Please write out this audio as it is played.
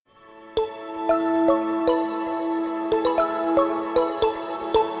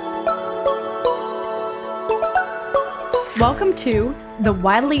Welcome to the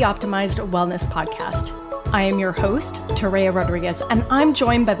Wildly Optimized Wellness Podcast. I am your host, Terea Rodriguez, and I'm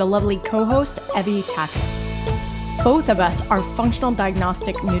joined by the lovely co-host, Evie Tackett. Both of us are functional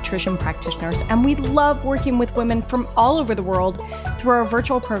diagnostic nutrition practitioners, and we love working with women from all over the world through our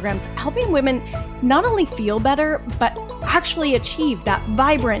virtual programs, helping women not only feel better, but actually achieve that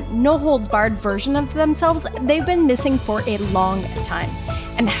vibrant, no-holds-barred version of themselves they've been missing for a long time.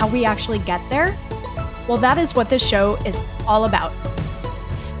 And how we actually get there? Well, that is what this show is all about.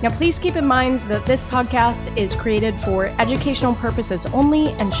 Now, please keep in mind that this podcast is created for educational purposes only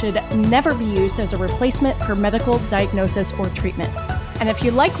and should never be used as a replacement for medical diagnosis or treatment. And if you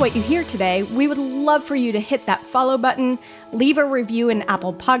like what you hear today, we would love for you to hit that follow button, leave a review in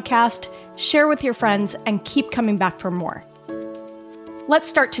Apple Podcast, share with your friends, and keep coming back for more. Let's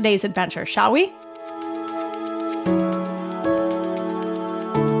start today's adventure, shall we?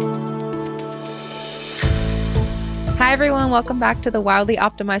 Hi, everyone. Welcome back to the Wildly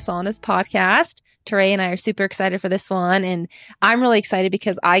Optimized Wellness Podcast. Terea and I are super excited for this one. And I'm really excited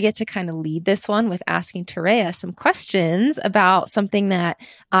because I get to kind of lead this one with asking Terea some questions about something that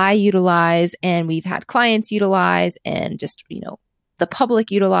I utilize and we've had clients utilize and just, the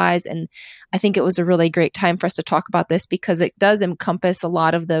public utilize. And I think it was a really great time for us to talk about this because it does encompass a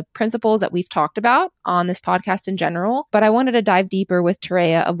lot of the principles that we've talked about on this podcast in general. But I wanted to dive deeper with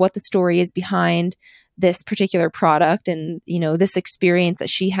Terea of what the story is behind this particular product and, this experience that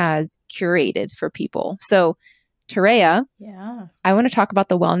she has curated for people. So Terea, I want to talk about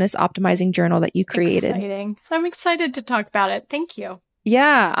the Wellness Optimizing Journal that you created. Exciting. I'm excited to talk about it. Thank you.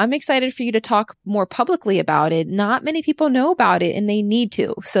 Yeah, I'm excited for you to talk more publicly about it. Not many people know about it and they need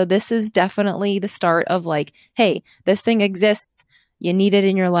to. So this is definitely the start of hey, this thing exists. You need it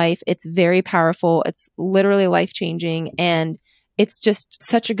in your life. It's very powerful. It's literally life-changing. And it's just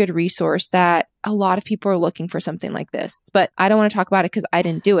such a good resource that a lot of people are looking for something like this. But I don't want to talk about it because I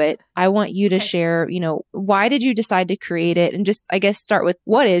didn't do it. I want you to share, why did you decide to create it? And just, I guess, start with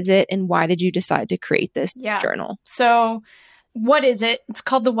what is it and why did you decide to create this journal? So what is it? It's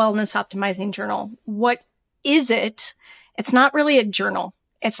called the Wellness Optimizing Journal. What is it? It's not really a journal.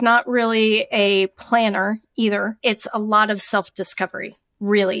 It's not really a planner either. It's a lot of self-discovery,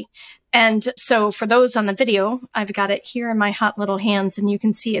 really. And so for those on the video, I've got it here in my hot little hands and you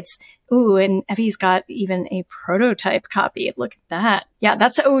can see and Evie's got even a prototype copy. Look at that. Yeah,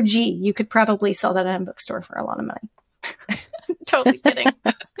 that's OG. You could probably sell that at a bookstore for a lot of money. Totally kidding.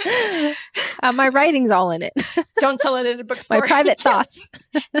 My writing's all in it. Don't sell it at a bookstore. My private thoughts.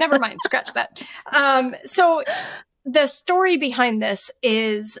 Never mind. Scratch that. So the story behind this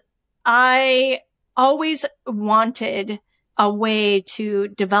is I always wanted a way to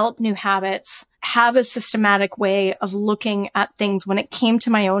develop new habits, have a systematic way of looking at things when it came to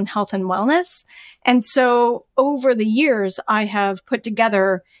my own health and wellness. And so over the years, I have put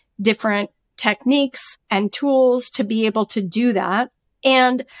together different techniques and tools to be able to do that.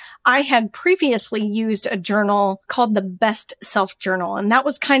 And I had previously used a journal called the Best Self Journal. And that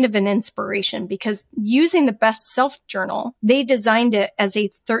was kind of an inspiration because using the Best Self Journal, they designed it as a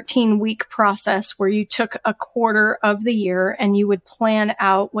 13-week process where you took a quarter of the year and you would plan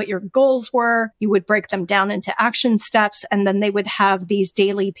out what your goals were. You would break them down into action steps. And then they would have these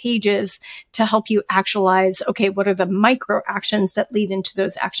daily pages to help you actualize, okay, what are the micro actions that lead into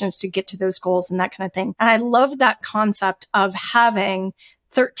those actions to get to those goals and that kind of thing. And I love that concept of having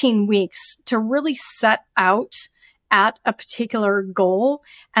 13 weeks to really set out at a particular goal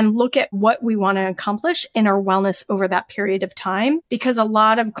and look at what we want to accomplish in our wellness over that period of time. Because a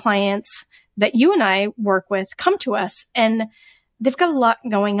lot of clients that you and I work with come to us and they've got a lot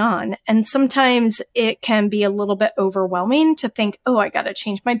going on. And sometimes it can be a little bit overwhelming to think, oh, I got to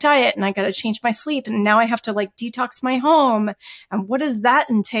change my diet and I got to change my sleep. And now I have to detox my home. And what does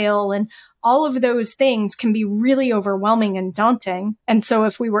that entail? And all of those things can be really overwhelming and daunting. And so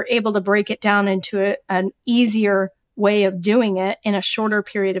if we were able to break it down into an easier way of doing it in a shorter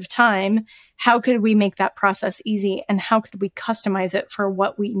period of time, how could we make that process easy? And how could we customize it for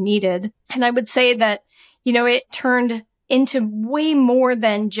what we needed? And I would say that, it turned into way more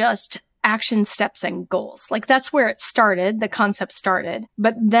than just action steps and goals. That's where it started, the concept started.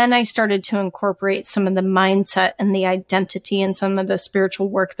 But then I started to incorporate some of the mindset and the identity and some of the spiritual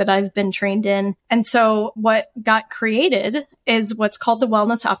work that I've been trained in. And so what got created is what's called the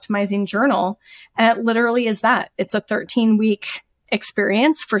Wellness Optimizing Journal. And it literally is that. It's a 13-week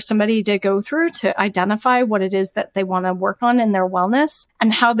experience for somebody to go through to identify what it is that they want to work on in their wellness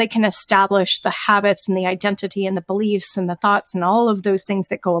and how they can establish the habits and the identity and the beliefs and the thoughts and all of those things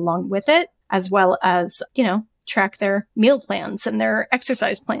that go along with it. as well as, track their meal plans and their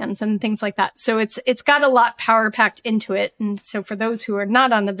exercise plans and things like that. So it's got a lot power packed into it. And so for those who are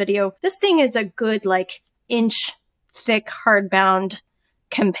not on the video, this thing is a good inch thick hardbound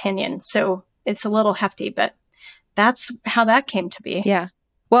companion. So it's a little hefty, but that's how that came to be. Yeah.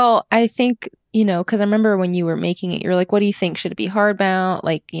 Well, I think, because I remember when you were making it, you're like, what do you think? Should it be hardbound?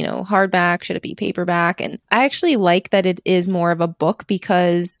 Hardback? Should it be paperback? And I actually like that it is more of a book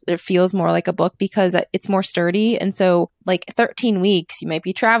because it feels more like a book because it's more sturdy. And so 13 weeks, you might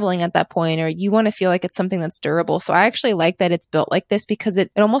be traveling at that point, or you want to feel like it's something that's durable. So I actually like that it's built like this because it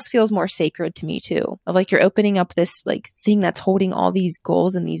almost feels more sacred to me too. Of you're opening up this thing that's holding all these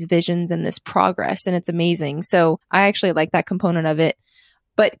goals and these visions and this progress. And it's amazing. So I actually like that component of it.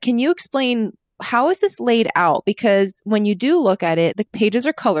 But can you explain how is this laid out? Because when you do look at it, the pages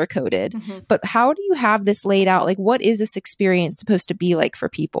are color coded, but how do you have this laid out? What is this experience supposed to be like for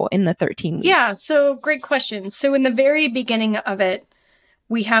people in the 13 weeks? Yeah, so great question. So in the very beginning of it,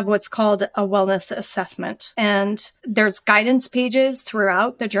 we have what's called a wellness assessment, and there's guidance pages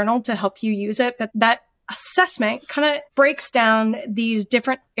throughout the journal to help you use it. But that assessment kind of breaks down these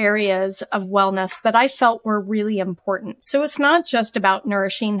different areas of wellness that I felt were really important. So it's not just about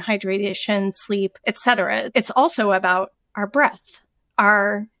nourishing, hydration, sleep, etc. It's also about our breath,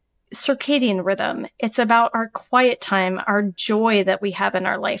 our circadian rhythm. It's about our quiet time, our joy that we have in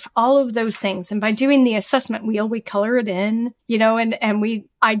our life, all of those things. And by doing the assessment wheel, we color it in, and we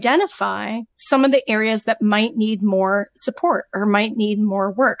identify some of the areas that might need more support or might need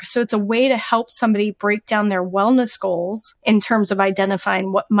more work. So it's a way to help somebody break down their wellness goals in terms of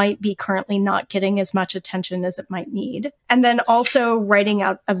identifying what might be currently not getting as much attention as it might need. And then also writing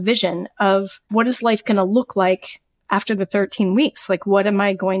out a vision of what is life going to look like after the 13 weeks. What am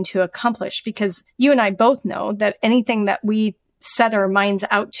I going to accomplish? Because you and I both know that anything that we set our minds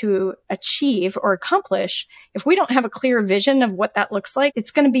out to achieve or accomplish, if we don't have a clear vision of what that looks like,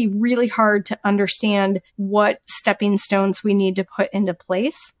 it's going to be really hard to understand what stepping stones we need to put into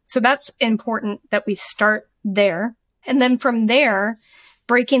place. So that's important that we start there. And then from there,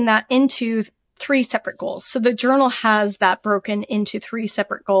 breaking that into 3 separate goals. So the journal has that broken into 3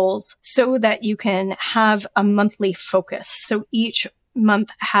 separate goals so that you can have a monthly focus. So each month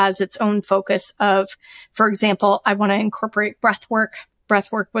has its own focus of, for example, I want to incorporate breath work.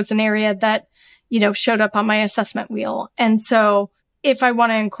 Breath work was an area that, showed up on my assessment wheel. And so if I want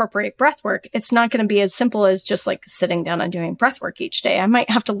to incorporate breath work, it's not going to be as simple as just sitting down and doing breath work each day. I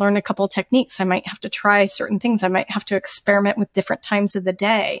might have to learn a couple techniques. I might have to try certain things. I might have to experiment with different times of the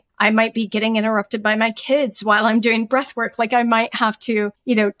day. I might be getting interrupted by my kids while I'm doing breath work. I might have to,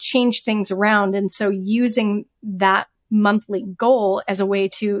 change things around. And so using that monthly goal as a way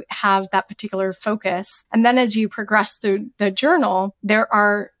to have that particular focus. And then as you progress through the journal, there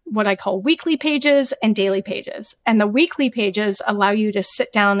are what I call weekly pages and daily pages. And the weekly pages allow you to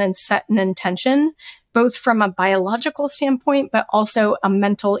sit down and set an intention, both from a biological standpoint, but also a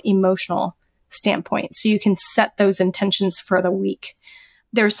mental, emotional standpoint. So you can set those intentions for the week.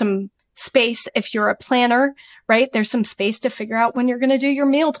 There's some space if you're a planner, right? There's some space to figure out when you're going to do your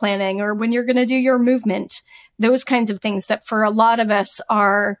meal planning or when you're going to do your movement. Those kinds of things that for a lot of us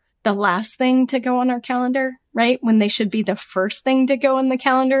are the last thing to go on our calendar, right? When they should be the first thing to go on the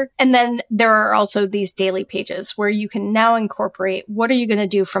calendar. And then there are also these daily pages where you can now incorporate what are you going to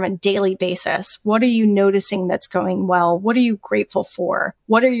do from a daily basis? What are you noticing that's going well? What are you grateful for?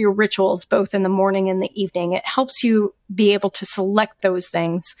 What are your rituals both in the morning and the evening? It helps you be able to select those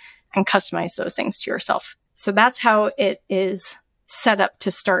things and customize those things to yourself. So that's how it is set up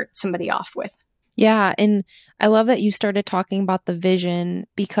to start somebody off with. Yeah. And I love that you started talking about the vision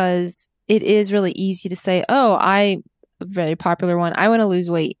because it is really easy to say, a very popular one, I want to lose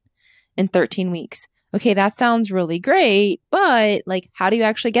weight in 13 weeks. Okay, that sounds really great, but how do you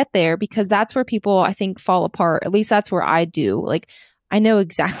actually get there? Because that's where people, I think, fall apart. At least that's where I do. I know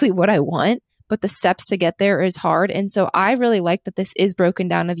exactly what I want, but the steps to get there is hard. And so I really like that this is broken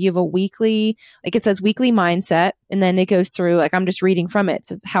down. If you have a weekly, it says weekly mindset, and then it goes through, I'm just reading from it. It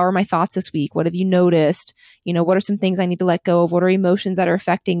says, how are my thoughts this week? What have you noticed? What are some things I need to let go of? What are emotions that are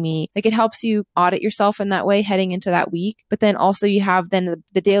affecting me? It helps you audit yourself in that way heading into that week. But then also you have then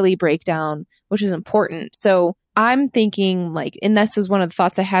the daily breakdown, which is important. So I'm thinking and this was one of the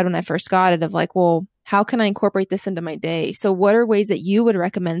thoughts I had when I first got it of well, how can I incorporate this into my day? So what are ways that you would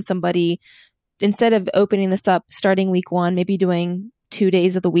recommend somebody, instead of opening this up, starting week 1, maybe doing 2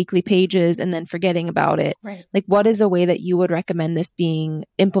 days of the weekly pages and then forgetting about it. Right. Like, what is a way that you would recommend this being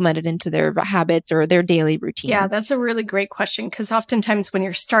implemented into their habits or their daily routine? Yeah, that's a really great question, because oftentimes when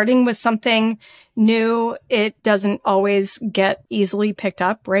you're starting with something new, it doesn't always get easily picked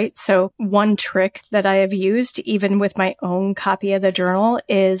up, right? So one trick that I have used, even with my own copy of the journal,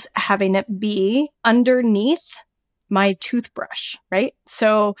 is having it be underneath my toothbrush, right?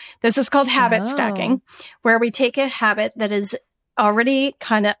 So this is called habit stacking, where we take a habit that is already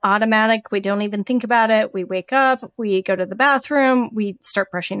kind of automatic. We don't even think about it. We wake up, we go to the bathroom, we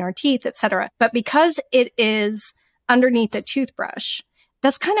start brushing our teeth, etc. But because it is underneath the toothbrush,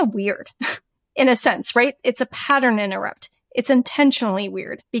 that's kind of weird in a sense, right? It's a pattern interrupt. It's intentionally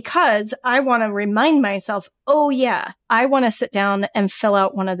weird because I want to remind myself, oh yeah, I want to sit down and fill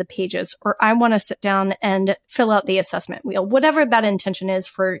out one of the pages, or I want to sit down and fill out the assessment wheel, whatever that intention is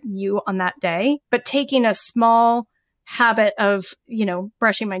for you on that day. But taking a small habit of,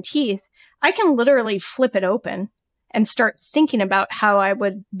 brushing my teeth, I can literally flip it open and start thinking about how I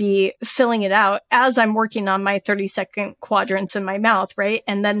would be filling it out as I'm working on my 30-second quadrants in my mouth, right?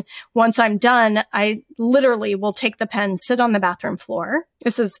 And then once I'm done, I literally will take the pen, sit on the bathroom floor.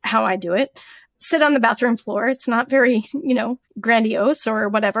 This is how I do it. Sit on the bathroom floor. It's not very, grandiose or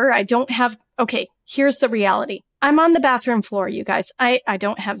whatever. Okay, here's the reality. I'm on the bathroom floor, you guys. I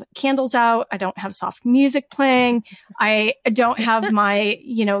don't have candles out. I don't have soft music playing. I don't have my,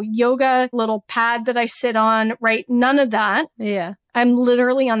 yoga little pad that I sit on, right? None of that. Yeah. I'm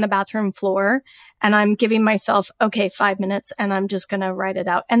literally on the bathroom floor and I'm giving myself, 5 minutes, and I'm just going to write it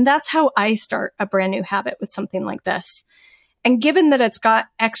out. And that's how I start a brand new habit with something like this. And given that it's got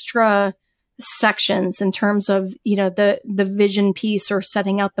extra sections in terms of, the vision piece or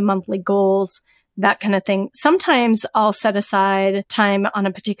setting out the monthly goals, that kind of thing. Sometimes I'll set aside time on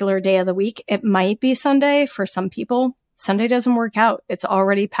a particular day of the week. It might be Sunday for some people. Sunday doesn't work out. It's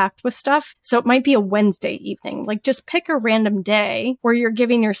already packed with stuff. So it might be a Wednesday evening. Like, just pick a random day where you're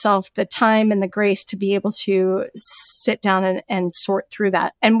giving yourself the time and the grace to be able to sit down and sort through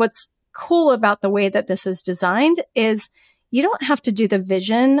that. And what's cool about the way that this is designed is you don't have to do the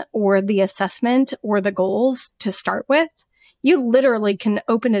vision or the assessment or the goals to start with. You literally can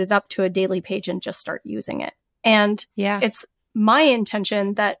open it up to a daily page and just start using it. And It's my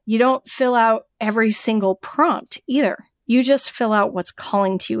intention that you don't fill out every single prompt either. You just fill out what's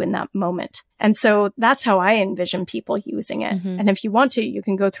calling to you in that moment. And so that's how I envision people using it. Mm-hmm. And if you want to, you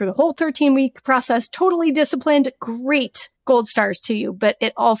can go through the whole 13-week process, totally disciplined, great, gold stars to you. But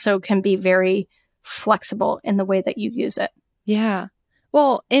it also can be very flexible in the way that you use it. Yeah.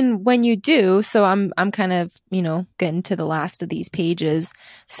 Well, and when you do, so I'm kind of, getting to the last of these pages.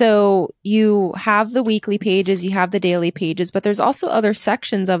 So you have the weekly pages, you have the daily pages, but there's also other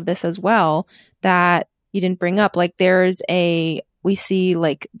sections of this as well that you didn't bring up. Like we see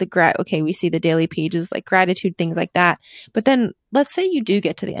like we see the daily pages, like gratitude, things like that. But then let's say you do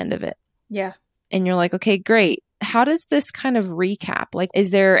get to the end of it. Yeah. And you're like, okay, great. How does this kind of recap? Like,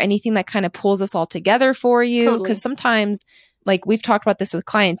 is there anything that kind of pulls us all together for you? Because sometimes, like, we've talked about this with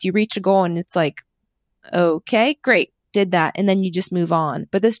clients, you reach a goal and it's like, okay, great, did that. And then you just move on.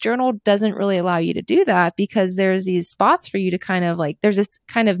 But this journal doesn't really allow you to do that because there's these spots for you to kind of like, there's this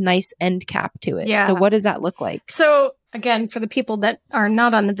kind of nice end cap to it. Yeah. So what does that look like? So again, for the people that are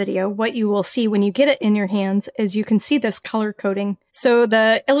not on the video, what you will see when you get it in your hands is you can see this color coding. So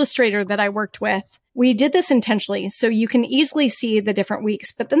the illustrator that I worked with, we did this intentionally. So you can easily see the different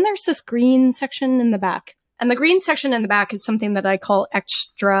weeks, but then there's this green section in the back. And the green section in the back is something that I call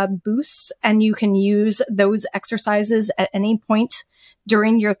extra boosts. And you can use those exercises at any point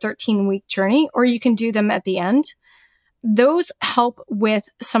during your 13-week journey, or you can do them at the end. Those help with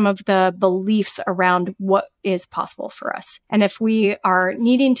some of the beliefs around what is possible for us. And if we are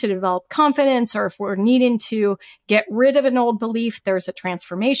needing to develop confidence, or if we're needing to get rid of an old belief, there's a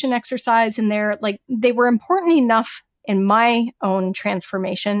transformation exercise in there. Like, they were important enough in my own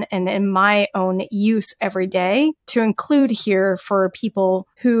transformation and in my own use every day to include here for people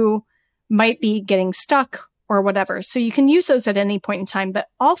who might be getting stuck or whatever. So you can use those at any point in time, but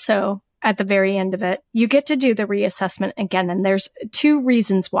also at the very end of it, you get to do the reassessment again. And there's 2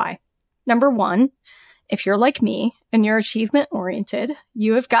 reasons why. Number 1, if you're like me and you're achievement oriented,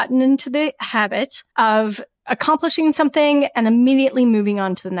 you have gotten into the habit of accomplishing something and immediately moving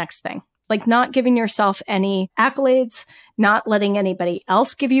on to the next thing. Like, not giving yourself any accolades, not letting anybody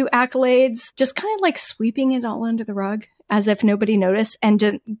else give you accolades, just kind of like sweeping it all under the rug as if nobody noticed and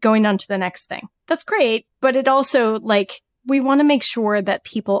just going on to the next thing. That's great, but it also, like, we want to make sure that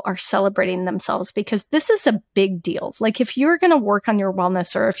people are celebrating themselves because this is a big deal. Like if you're going to work on your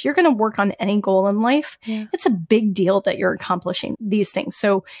wellness or if you're going to work on any goal in life, it's a big deal that you're accomplishing these things.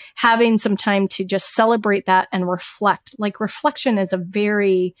 So having some time to just celebrate that and reflect, like reflection is a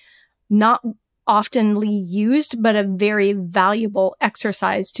very not oftenly used, but a very valuable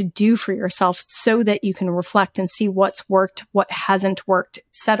exercise to do for yourself so that you can reflect and see what's worked, what hasn't worked,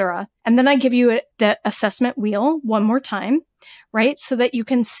 etc. And then I give you the assessment wheel one more time, right? So that you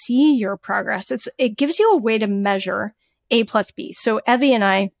can see your progress. It gives you a way to measure A plus B. So Evie and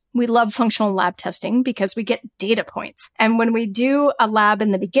I, we love functional lab testing because we get data points. And when we do a lab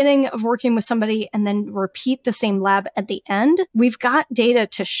in the beginning of working with somebody and then repeat the same lab at the end, we've got data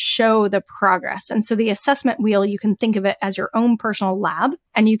to show the progress. And so the assessment wheel, you can think of it as your own personal lab,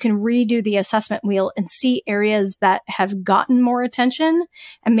 and you can redo the assessment wheel and see areas that have gotten more attention.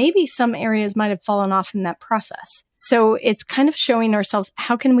 And maybe some areas might have fallen off in that process. So it's kind of showing ourselves,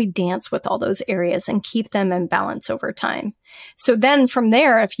 how can we dance with all those areas and keep them in balance over time? So then from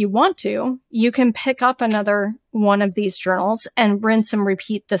there, if you want to, you can pick up another one of these journals and rinse and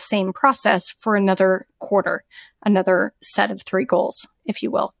repeat the same process for another quarter, another set of 3 goals, if you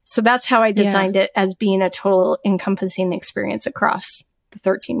will. So that's how I designed it, as being a total encompassing experience across the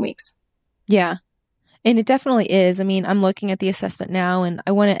 13 weeks. Yeah. And it definitely is. I mean, I'm looking at the assessment now, and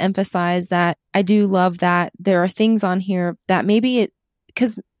I want to emphasize that I do love that there are things on here that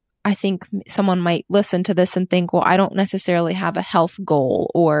because I think someone might listen to this and think, well, I don't necessarily have a health goal,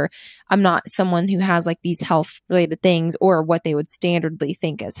 or I'm not someone who has like these health related things or what they would standardly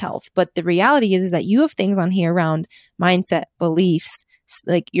think as health. But the reality is that you have things on here around mindset, beliefs,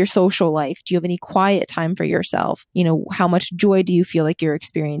 like your social life. Do you have any quiet time for yourself? You know, how much joy do you feel like you're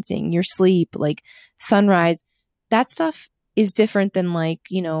experiencing? Your sleep, like sunrise, that stuff is different than like,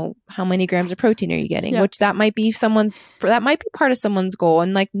 you know, how many grams of protein are you getting, which that might be part of someone's goal,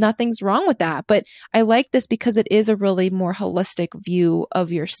 and like nothing's wrong with that. But I like this because it is a really more holistic view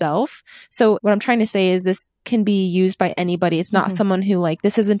of yourself. So what I'm trying to say is this can be used by anybody. It's not someone who like,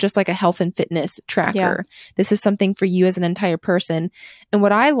 this isn't just like a health and fitness tracker. This is something for you as an entire person. And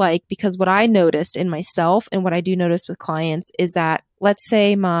what I like, because what I noticed in myself and what I do notice with clients is that, let's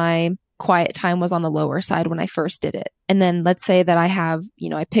say my quiet time was on the lower side when I first did it. And then let's say that I have, you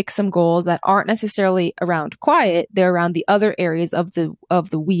know, I pick some goals that aren't necessarily around quiet. They're around the other areas of the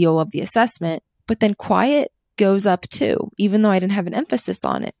wheel of the assessment, but then quiet goes up too, even though I didn't have an emphasis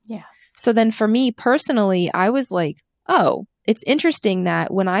on it. Yeah. So then for me personally, I was like, oh, it's interesting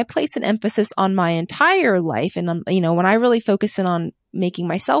that when I place an emphasis on my entire life and, you know, when I really focus in on making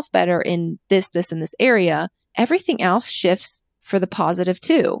myself better in this, and this area, everything else shifts for the positive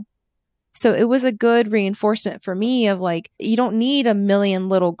too. So it was a good reinforcement for me of like, you don't need a million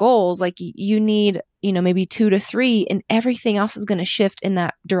little goals. Like you need, you know, maybe 2 to 3, and everything else is going to shift in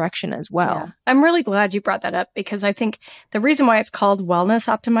that direction as well. Yeah. I'm really glad you brought that up, because I think the reason why it's called Wellness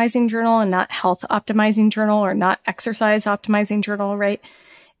Optimizing Journal and not Health Optimizing Journal or not Exercise Optimizing Journal, right,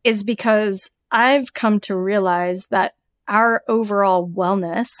 is because I've come to realize that our overall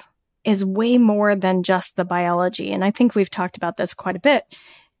wellness is way more than just the biology. And I think we've talked about this quite a bit.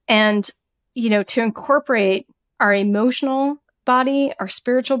 And you know, to incorporate our emotional body, our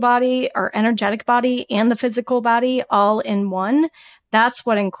spiritual body, our energetic body, and the physical body all in one, that's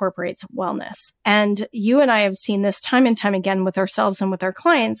what incorporates wellness. And you and I have seen this time and time again with ourselves and with our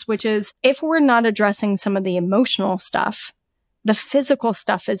clients, which is if we're not addressing some of the emotional stuff, the physical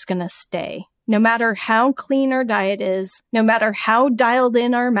stuff is going to stay. No matter how clean our diet is, no matter how dialed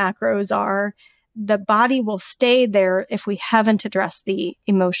in our macros are, the body will stay there if we haven't addressed the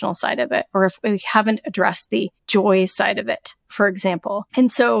emotional side of it, or if we haven't addressed the joy side of it, for example.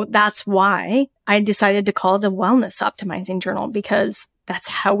 And so that's why I decided to call it a Wellness Optimizing Journal, because that's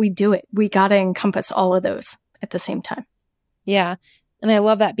how we do it. We got to encompass all of those at the same time. Yeah. And I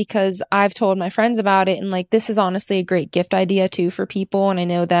love that because I've told my friends about it, and like, this is honestly a great gift idea too for people. And I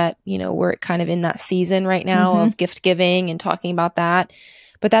know that, you know, we're kind of in that season right now of gift giving and talking about that.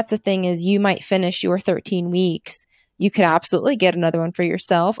 But that's the thing, is you might finish your 13 weeks. You could absolutely get another one for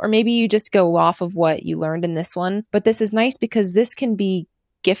yourself, or maybe you just go off of what you learned in this one. But this is nice because this can be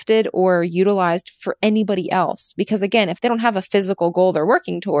gifted or utilized for anybody else. Because again, if they don't have a physical goal they're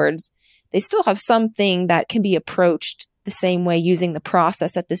working towards, they still have something that can be approached the same way using the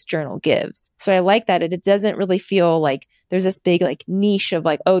process that this journal gives. So I like that it doesn't really feel like there's this big like niche of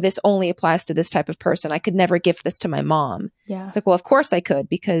like, oh, this only applies to this type of person. I could never gift this to my mom. Yeah. It's like, well, of course I could,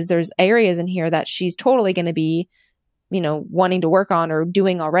 because there's areas in here that she's totally going to be wanting to work on or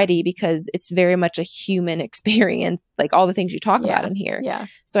doing already, because it's very much a human experience, like all the things you talk about in here. Yeah.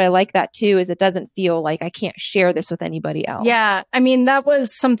 So I like that too, is it doesn't feel like I can't share this with anybody else. Yeah. I mean, that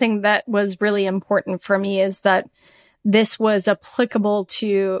was something that was really important for me, is that this was applicable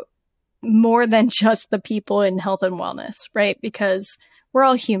to more than just the people in health and wellness, right? Because we're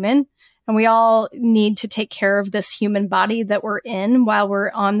all human and we all need to take care of this human body that we're in while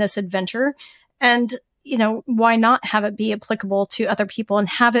we're on this adventure. And why not have it be applicable to other people and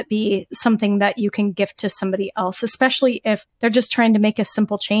have it be something that you can gift to somebody else, especially if they're just trying to make a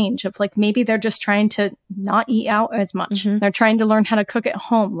simple change of like, maybe they're just trying to not eat out as much. They're trying to learn how to cook at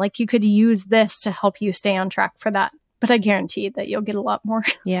home. Like, you could use this to help you stay on track for that. But I guarantee that you'll get a lot more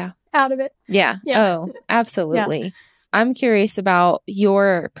out of it. Yeah. Oh, absolutely. Yeah. I'm curious about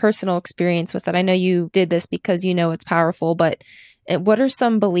your personal experience with it. I know you did this because it's powerful, but what are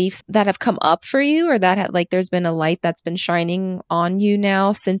some beliefs that have come up for you, or that have, there's been a light that's been shining on you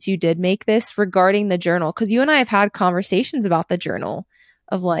now since you did make this regarding the journal? Because you and I have had conversations about the journal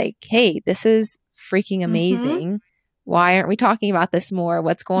of like, hey, this is freaking amazing. Why aren't we talking about this more?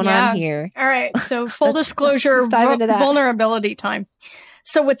 What's going on here? All right. So full disclosure, vulnerability time.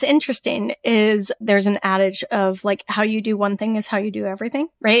 So what's interesting is there's an adage of like, how you do one thing is how you do everything,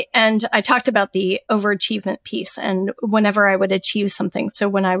 right? And I talked about the overachievement piece, and whenever I would achieve something. So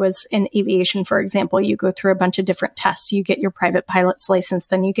when I was in aviation, for example, you go through a bunch of different tests. You get your private pilot's license,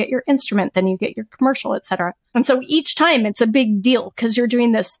 then you get your instrument, then you get your commercial, et cetera. And so each time it's a big deal because you're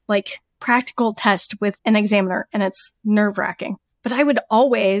doing this like practical test with an examiner, and it's nerve-wracking. But I would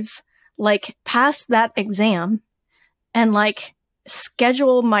always like pass that exam and like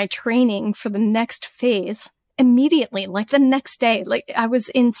schedule my training for the next phase immediately, like the next day. Like, I was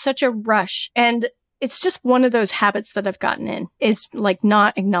in such a rush. And it's just one of those habits that I've gotten in, is like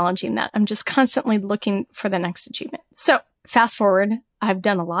not acknowledging that. I'm just constantly looking for the next achievement. So fast forward, I've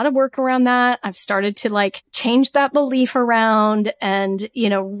done a lot of work around that. I've started to like change that belief around and,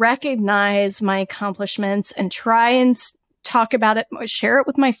 recognize my accomplishments and try and talk about it, share it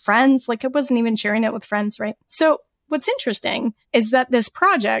with my friends. Like, I wasn't even sharing it with friends, right? So what's interesting is that this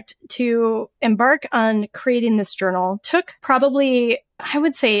project to embark on creating this journal took probably, I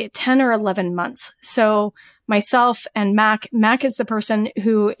would say, 10 or 11 months. So myself and Mac is the person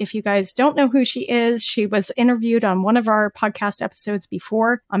who, if you guys don't know who she is, she was interviewed on one of our podcast episodes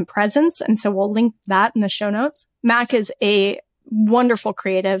before on presence. And so we'll link that in the show notes. Mac is a wonderful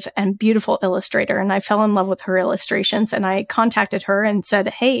creative and beautiful illustrator. And I fell in love with her illustrations, and I contacted her and said,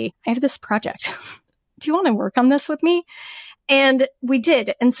 hey, I have this project. Do you want to work on this with me? And we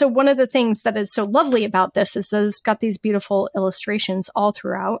did. And so one of the things that is so lovely about this is that it's got these beautiful illustrations all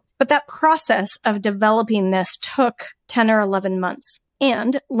throughout. But that process of developing this took 10 or 11 months.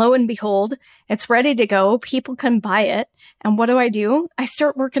 And lo and behold, it's ready to go. People can buy it. And what do? I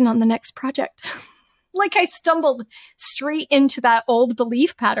start working on the next project. Like, I stumbled straight into that old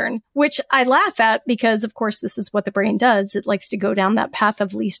belief pattern, which I laugh at because, of course, this is what the brain does. It likes to go down that path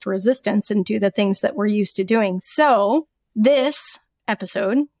of least resistance and do the things that we're used to doing. So this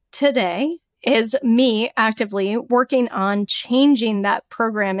episode today is me actively working on changing that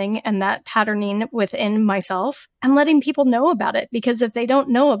programming and that patterning within myself and letting people know about it. Because if they don't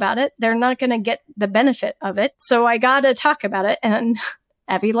know about it, they're not going to get the benefit of it. So I got to talk about it. And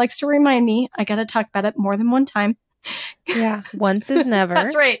Abby likes to remind me, I got to talk about it more than one time. Yeah. Once is never.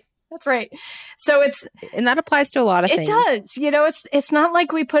 That's right. So and that applies to a lot of things. It does. It's not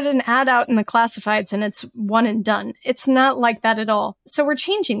like we put an ad out in the classifieds and it's one and done. It's not like that at all. So we're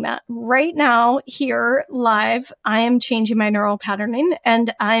changing that right now here live. I am changing my neural patterning,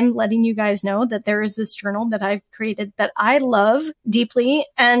 and I'm letting you guys know that there is this journal that I've created that I love deeply.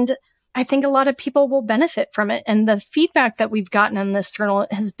 And I think a lot of people will benefit from it. And the feedback that we've gotten in this journal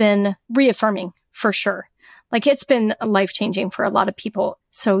has been reaffirming for sure. Like, it's been life-changing for a lot of people.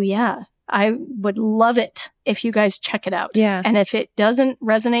 So yeah, I would love it if you guys check it out. Yeah. And if it doesn't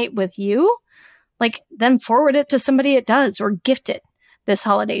resonate with you, like, then forward it to somebody it does, or gift it this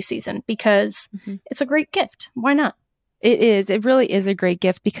holiday season, because it's a great gift. Why not? It is. It really is a great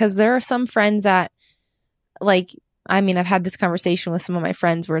gift, because there are some friends that, like, I've had this conversation with some of my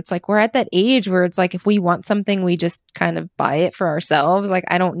friends where it's like, we're at that age where it's like, if we want something, we just kind of buy it for ourselves. Like,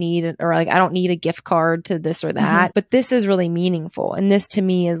 I don't need it, or like, I don't need a gift card to this or that. But this is really meaningful. And this to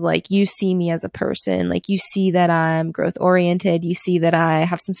me is like, you see me as a person. Like, you see that I'm growth oriented. You see that I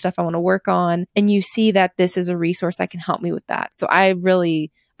have some stuff I want to work on. And you see that this is a resource that can help me with that. So I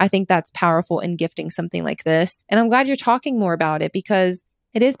think that's powerful in gifting something like this. And I'm glad you're talking more about it, because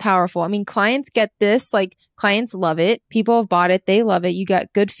It is powerful. I mean, clients get this, like clients love it. People have bought it. They love it. You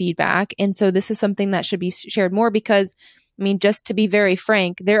got good feedback. And so this is something that should be shared more because, I mean, just to be very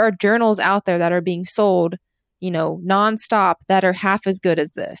frank, there are journals out there that are being sold, nonstop that are half as good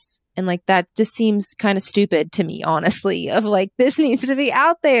as this. And like, that just seems kind of stupid to me, honestly, of like, this needs to be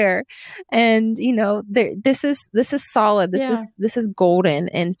out there. And, this is solid. This is golden.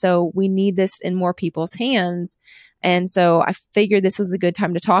 And so we need this in more people's hands. And so I figured this was a good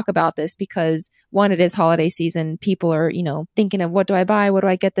time to talk about this because one, it is holiday season. People are, thinking of what do I buy? What do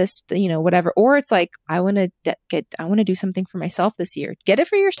I get this, whatever. Or it's like, I want to do something for myself this year. Get it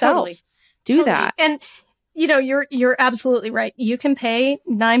for yourself. Totally. Do that. And you're absolutely right. You can pay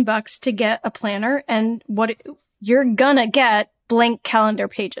 $9 to get a planner and you're gonna get blank calendar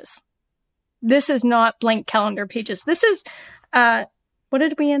pages. This is not blank calendar pages. This is, what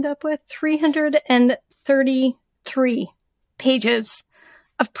did we end up with? 333 pages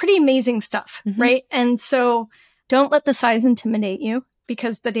of pretty amazing stuff, right? And so don't let the size intimidate you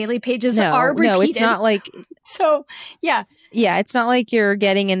because the daily pages are repeated. No, it's not like... So, yeah. Yeah, it's not like you're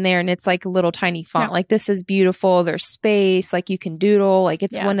getting in there and it's like a little tiny font. No. Like, this is beautiful. There's space. Like, you can doodle. Like,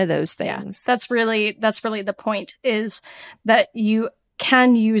 it's one of those things. Yeah. That's really the point, is that you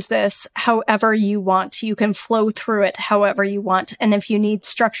can use this however you want. You can flow through it however you want. And if you need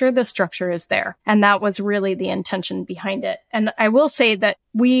structure, the structure is there. And that was really the intention behind it. And I will say that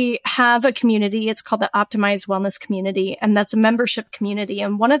we have a community. It's called the Optimized Wellness Community. And that's a membership community.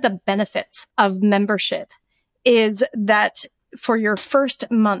 And one of the benefits of membership is that for your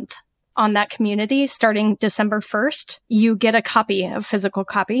first month on that community, starting December 1st, you get a physical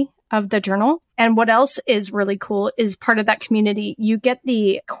copy of the journal. And what else is really cool is part of that community, you get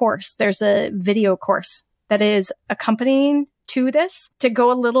the course. There's a video course that is accompanying to this to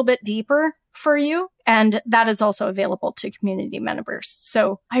go a little bit deeper for you. And that is also available to community members.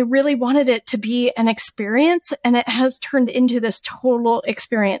 So I really wanted it to be an experience, and it has turned into this total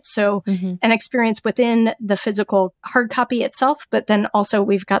experience. So an experience within the physical hard copy itself, but then also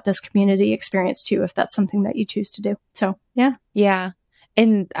we've got this community experience too, if that's something that you choose to do. So yeah. Yeah.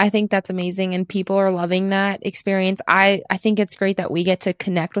 And I think that's amazing. And people are loving that experience. I think it's great that we get to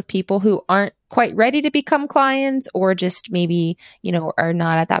connect with people who aren't quite ready to become clients, or just maybe, are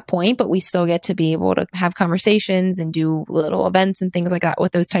not at that point, but we still get to be able to have conversations and do little events and things like that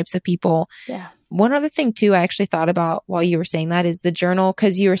with those types of people. Yeah. One other thing too, I actually thought about while you were saying that is the journal,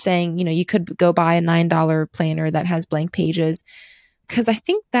 because you were saying, you could go buy a $9 planner that has blank pages. Because I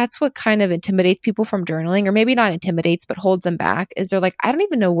think that's what kind of intimidates people from journaling, or maybe not intimidates, but holds them back, is they're like, I don't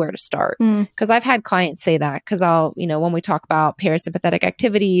even know where to start. Because I've had clients say that, because I'll, when we talk about parasympathetic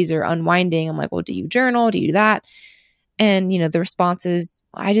activities or unwinding, I'm like, well, do you journal? Do you do that? And, the response is,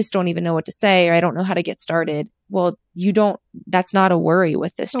 I just don't even know what to say, or I don't know how to get started. Well, that's not a worry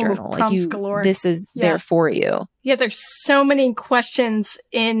with this journal. Galore. This is there for you. Yeah, there's so many questions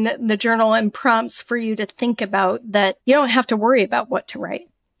in the journal and prompts for you to think about that you don't have to worry about what to write.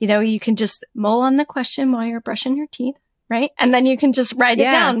 You can just mull on the question while you're brushing your teeth, right? And then you can just write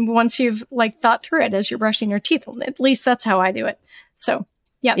it down once you've thought through it as you're brushing your teeth. At least that's how I do it. So,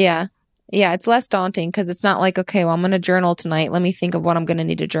 yeah. Yeah. Yeah, it's less daunting because it's not like, okay, well, I'm going to journal tonight. Let me think of what I'm going to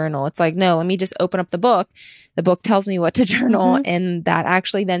need to journal. It's like, no, let me just open up the book. The book tells me what to journal. And that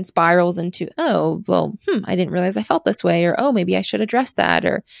actually then spirals into, oh, well, I didn't realize I felt this way. Or, oh, maybe I should address that.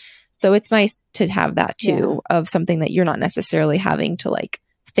 Or so it's nice to have that too, of something that you're not necessarily having to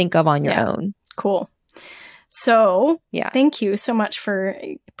think of on your own. Cool. So thank you so much for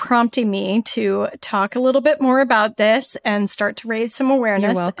prompting me to talk a little bit more about this and start to raise some awareness.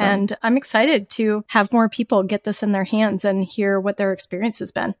 You're welcome. And I'm excited to have more people get this in their hands and hear what their experience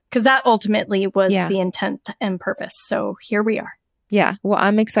has been, because that ultimately was the intent and purpose. So here we are. Yeah. Well,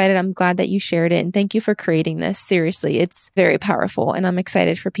 I'm excited. I'm glad that you shared it. And thank you for creating this. Seriously, it's very powerful. And I'm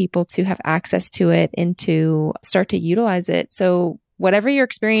excited for people to have access to it and to start to utilize it. So whatever your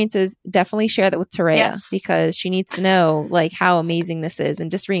experience is, definitely share that with Tareya, because she needs to know how amazing this is,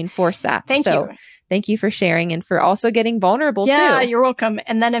 and just reinforce that. Thank you. Thank you for sharing, and for also getting vulnerable too. Yeah, you're welcome.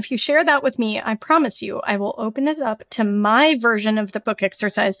 And then if you share that with me, I promise you, I will open it up to my version of the book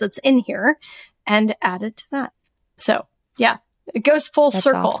exercise that's in here and add it to that. So yeah, it goes full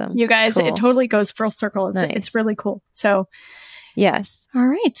circle, awesome. You guys. Cool. It totally goes full circle. It's really cool. So yes. All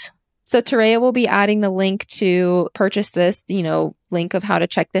right. So Terea will be adding the link to purchase this, link of how to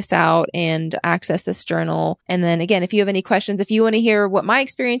check this out and access this journal. And then again, if you have any questions, if you want to hear what my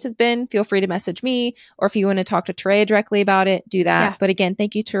experience has been, feel free to message me. Or if you want to talk to Terea directly about it, do that. Yeah. But again,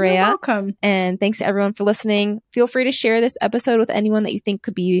 thank you, Terea. You're welcome. And thanks to everyone for listening. Feel free to share this episode with anyone that you think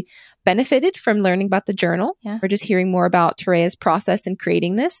could be benefited from learning about the journal or just hearing more about Terea's process in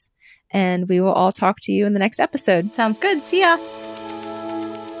creating this. And we will all talk to you in the next episode. Sounds good. See ya.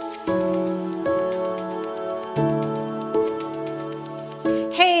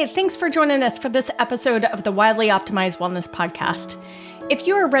 Hey, thanks for joining us for this episode of the Wildly Optimized Wellness Podcast. If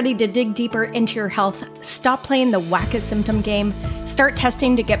you are ready to dig deeper into your health, stop playing the whack-a-symptom game, start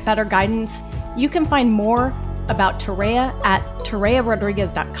testing to get better guidance, you can find more about Terea at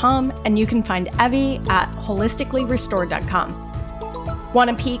TereaRodriguez.com, and you can find Evie at holisticallyrestored.com. Want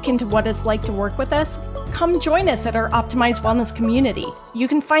a peek into what it's like to work with us? Come join us at our Optimized Wellness community. You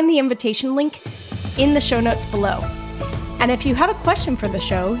can find the invitation link in the show notes below. And if you have a question for the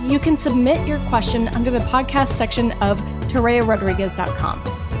show, you can submit your question under the podcast section of TereaRodriguez.com.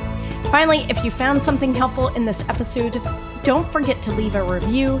 Finally, if you found something helpful in this episode, don't forget to leave a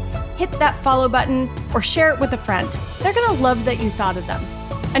review, hit that follow button, or share it with a friend. They're going to love that you thought of them.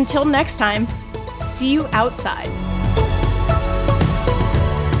 Until next time, see you outside.